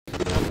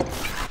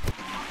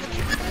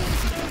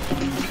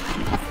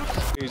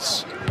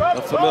He's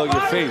a familiar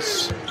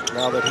face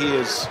now that he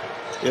is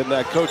in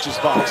that coach's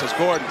box as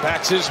Gordon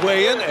backs his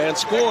way in and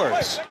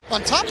scores.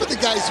 On top of the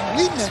guys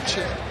we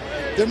mentioned,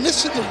 they're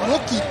missing the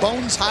rookie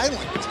Bones Highland.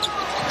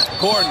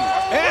 Gordon,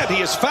 and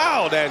he is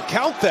fouled, and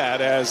count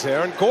that as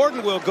Aaron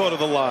Gordon will go to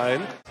the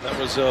line. That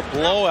was a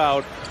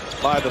blowout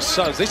by the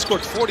Suns. They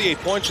scored 48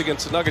 points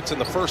against the Nuggets in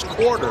the first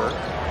quarter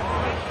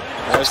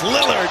as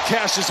Lillard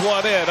cashes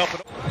one in.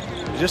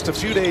 Just a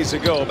few days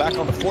ago, back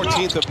on the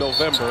 14th of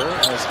November,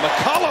 as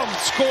McCollum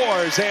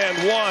scores and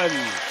one.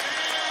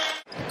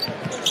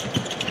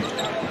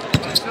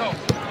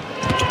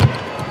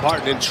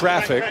 Barton in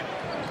traffic.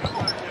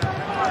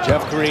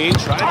 Jeff Green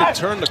trying to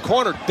turn the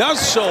corner, does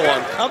so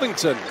on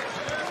Covington.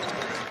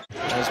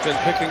 Has been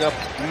picking up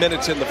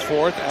minutes in the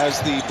fourth as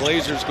the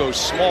Blazers go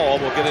small.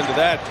 We'll get into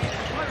that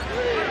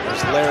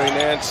as Larry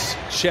Nance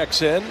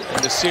checks in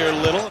and Nasir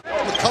Little.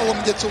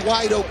 McCollum gets a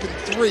wide open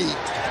three.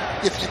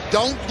 If you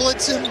don't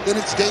blitz him, then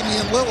it's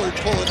Damian Lillard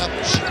pulling up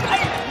the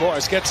shot.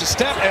 Morris gets a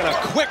step and a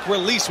quick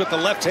release with the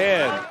left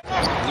hand.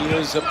 He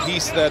is a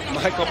piece that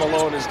Michael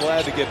Malone is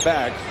glad to get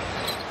back.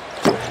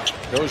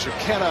 Dozier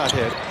cannot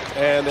hit.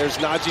 And there's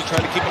Najee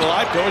trying to keep it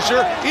alive.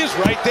 Dozier is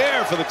right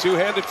there for the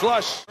two-handed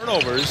flush.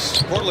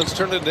 Turnovers. Portland's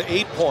turned into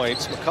 8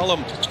 points.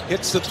 McCollum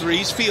hits the three.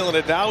 He's feeling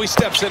it now. He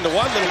steps into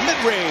one little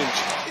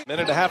mid-range.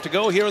 Minute and a half to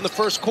go here in the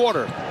first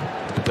quarter.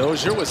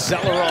 Dozier with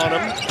Zeller on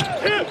him.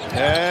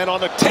 And on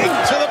the take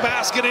to the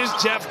basket is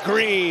Jeff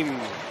Green.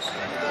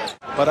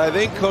 But I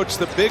think, Coach,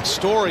 the big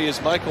story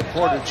is Michael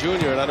Porter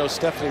Jr. And I know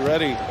Stephanie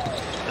Reddy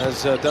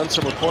has done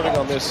some reporting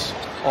on this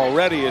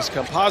already, as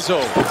Campazzo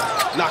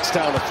knocks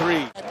down a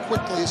three.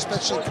 Quickly,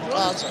 especially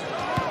Campazzo.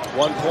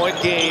 1 point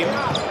game.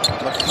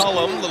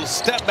 McCollum, little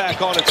step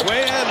back on its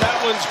way, and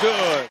that one's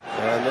good.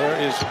 And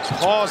there is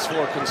cause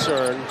for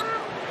concern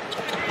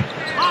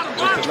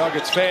with the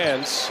Nuggets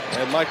fans.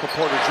 And Michael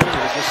Porter Jr.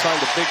 has just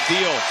signed a big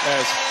deal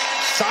as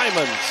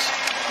Simons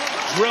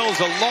drills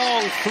a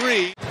long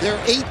three. Their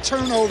 8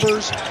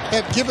 turnovers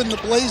have given the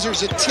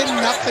Blazers a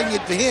 10-0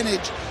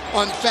 advantage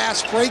on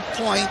fast break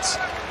points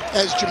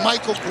as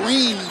Jermichael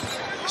Green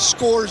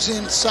scores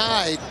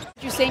inside.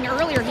 You were saying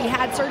earlier he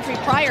had surgery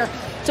prior.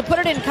 To put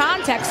it in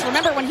context,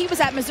 remember when he was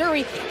at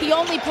Missouri, he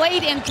only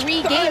played in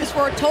 3 games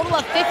for a total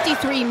of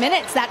 53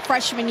 minutes that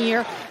freshman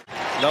year.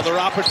 Another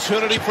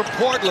opportunity for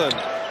Portland.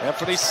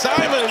 Anthony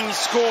Simons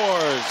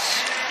scores.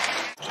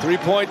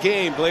 3-point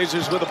game.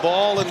 Blazers with the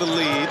ball in the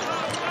lead.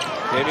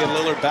 Damian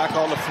Lillard back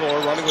on the floor,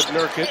 running with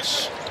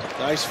Nurkic.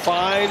 Nice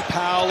find.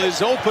 Powell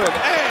is open,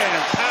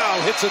 and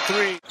Powell hits a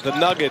three. The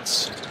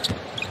Nuggets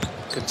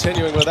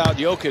continuing without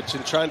Jokic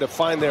and trying to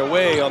find their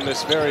way on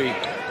this very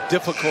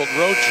difficult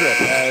road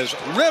trip as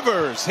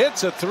Rivers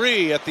hits a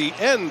three at the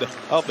end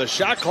of the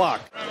shot clock.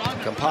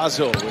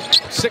 Campazzo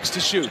with 6 to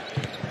shoot.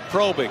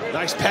 Probing,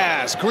 nice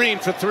pass, Green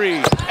for 3,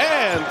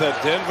 and the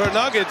Denver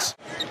Nuggets.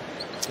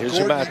 Here's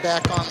Gordon your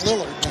back on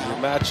Lillard now. Your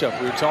matchup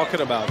we were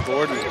talking about.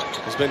 Gordon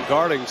has been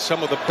guarding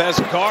some of the best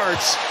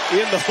guards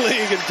in the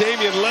league, and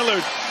Damian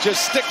Lillard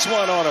just sticks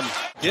one on him.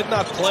 Did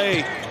not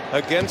play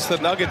against the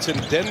Nuggets in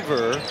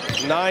Denver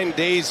 9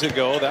 days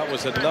ago. That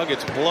was a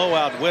Nuggets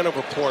blowout win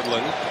over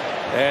Portland.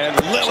 And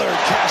Lillard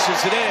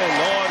cashes it in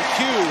on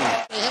cue.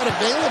 They had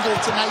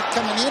available tonight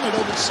coming in at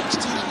over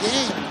 16 a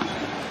game.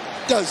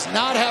 Does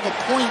not have a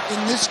point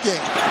in this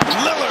game.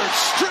 Lillard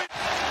straight.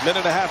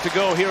 Minute and a half to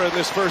go here in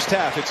this first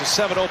half. It's a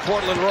 7-0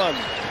 Portland run.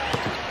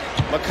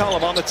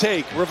 McCollum on the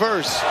take.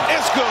 Reverse.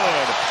 It's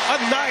good. A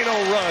 9-0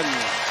 run.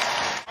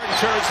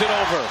 Turns it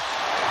over.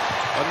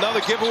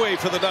 Another giveaway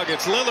for the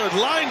Nuggets. Lillard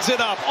lines it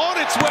up on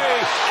its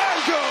way.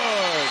 And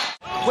good.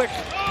 Quick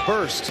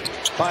burst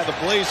by the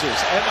Blazers.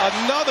 And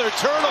another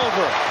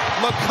turnover.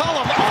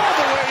 McCollum all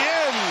the way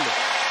in.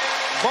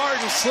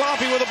 Barton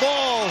sloppy with the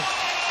ball.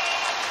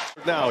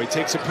 Now he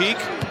takes a peek.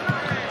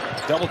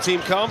 Double team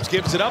comes,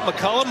 gives it up.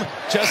 McCollum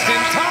just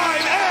in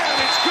time,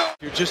 and it's good.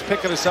 You're just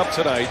picking us up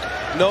tonight.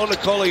 No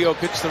Nikola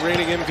Jokic, the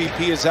reigning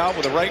MVP, is out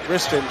with a right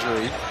wrist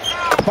injury.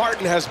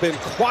 Barton has been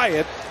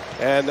quiet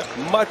and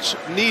much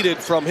needed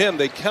from him.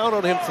 They count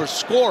on him for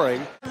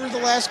scoring. Over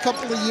the last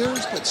couple of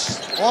years,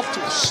 but off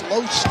to a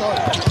slow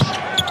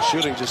start.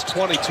 Shooting just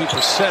 22%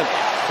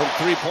 from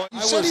 3-point.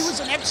 You said he was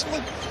an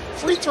excellent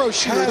free throw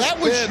shooter. That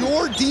was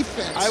your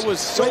defense. I was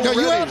so ready.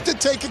 You have to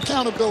take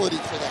accountability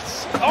for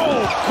that.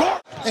 Oh, of course.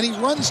 And he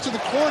runs to the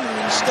corner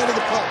instead of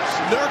the post.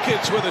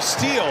 Nurkic with a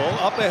steal.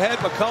 Up ahead,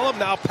 McCollum.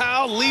 Now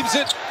Powell leaves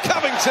it.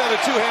 Covington, a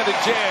two-handed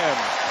jam.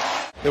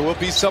 There will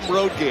be some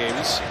road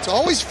games. It's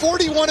always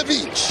 41 of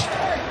each.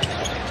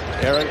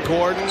 Aaron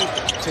Gordon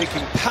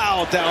taking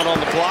Powell down on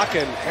the block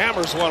and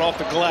hammers one off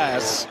the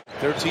glass.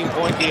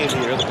 13-point game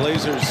here. The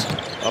Blazers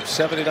up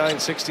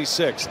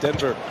 79-66.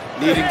 Denver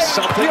needing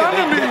something,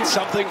 and they get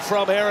something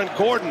from Aaron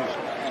Gordon.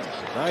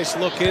 Nice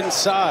look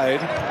inside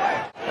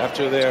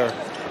after their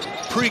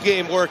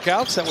pregame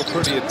workouts that were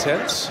pretty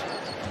intense.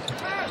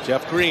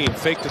 Jeff Green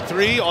faked the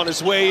three on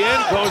his way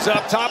in, goes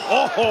up top.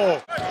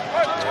 Oh!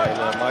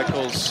 And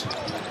Michael's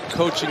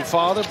coaching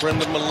father,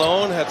 Brendan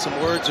Malone, had some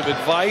words of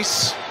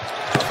advice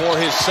for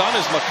his son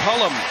as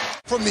McCollum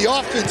From the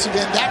offensive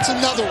end, that's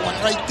another one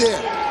right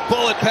there.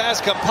 Bullet pass,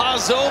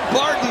 Campazzo.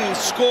 Barton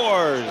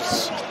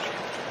scores.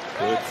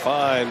 Good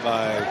find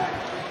by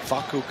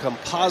Facu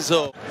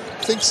Campazzo.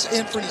 Thinks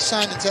Anthony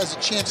Simons has a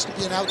chance to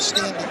be an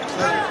outstanding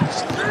player.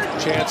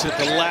 Chance at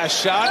the last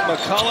shot.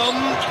 McCollum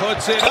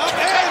puts it up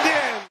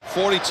and in.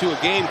 42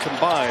 a game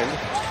combined.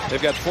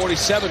 They've got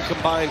 47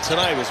 combined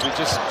tonight as we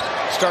just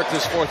start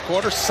this fourth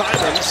quarter.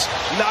 Simons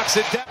knocks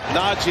it down.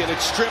 Najee, and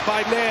it's stripped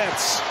by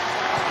Nance.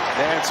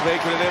 Nance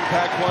making an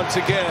impact once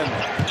again.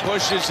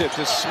 Pushes it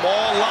to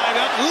small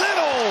lineup.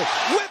 Little!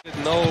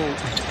 Didn't know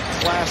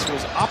class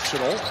was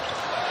optional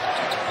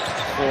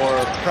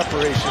for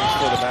preparations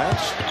for the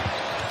match.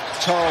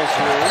 Charles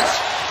rules.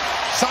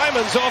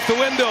 Simons off the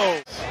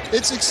window.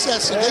 It's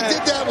excessive. They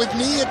did that with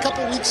me a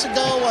couple weeks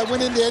ago. I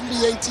went into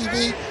NBA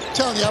TV. I'm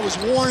telling you, I was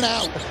worn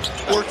out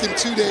working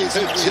 2 days.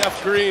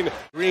 Jeff Green.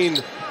 Green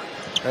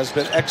has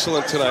been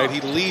excellent tonight. He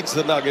leads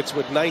the Nuggets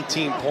with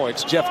 19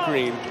 points. Jeff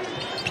Green.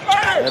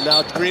 And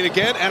now Green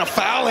again, and a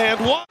foul, and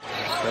one.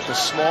 At the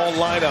small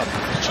lineup,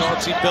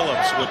 Chauncey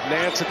Billups with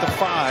Nance at the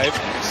 5.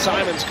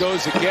 Simons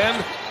goes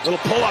again. Little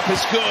pull-up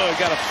is good.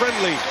 Got a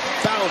friendly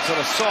bounce and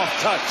a soft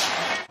touch.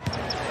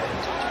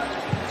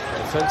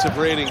 Defensive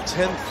rating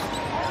 10th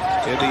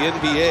in the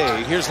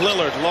NBA. Here's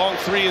Lillard. Long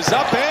three is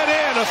up and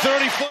in. A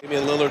 30-foot.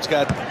 Damian Lillard's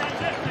got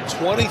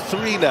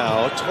 23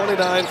 now.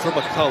 29 for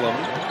McCollum.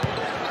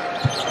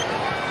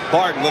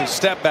 Barton, little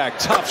step back.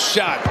 Tough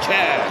shot.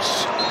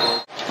 Cash.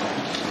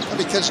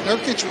 Because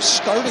Nurkic was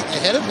starting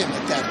ahead of him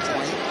at that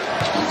point.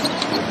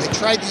 They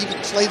tried to even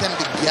play them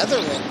together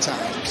at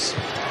times.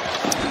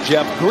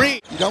 Jeff Green.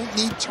 You don't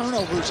need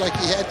turnovers like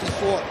he had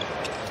before.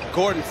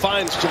 Gordon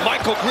finds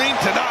JaMychal Green,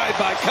 denied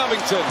by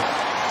Covington.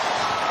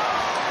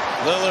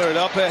 Lillard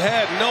up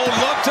ahead, no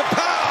look to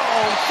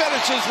Powell,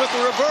 finishes with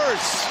the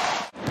reverse.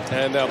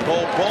 And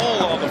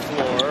Bol on the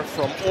floor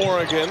from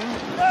Oregon.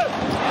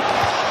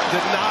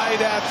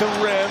 Denied at the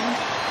rim.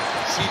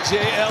 C.J.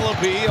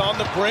 Ellaby on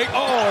the break.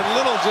 Oh, and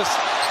Little just,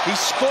 he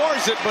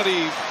scores it, but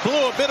he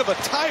blew a bit of a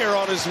tire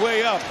on his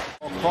way up.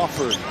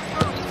 Crawford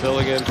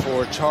filling in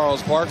for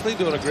Charles Barkley,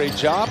 doing a great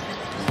job.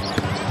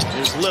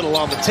 Here's Little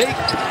on the take.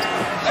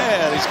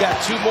 And he's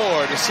got two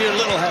more. Nasir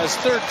Little has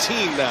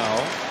 13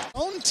 now.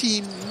 Own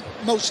team,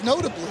 most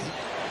notably,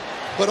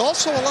 but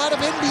also a lot of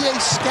NBA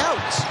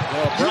scouts.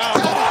 You've got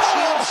a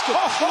chance to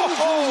prove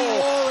who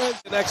you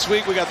are. Next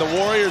week, we got the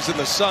Warriors and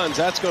the Suns.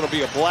 That's going to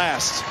be a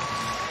blast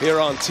here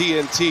on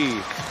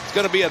TNT. It's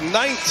going to be a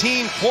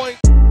 19-point...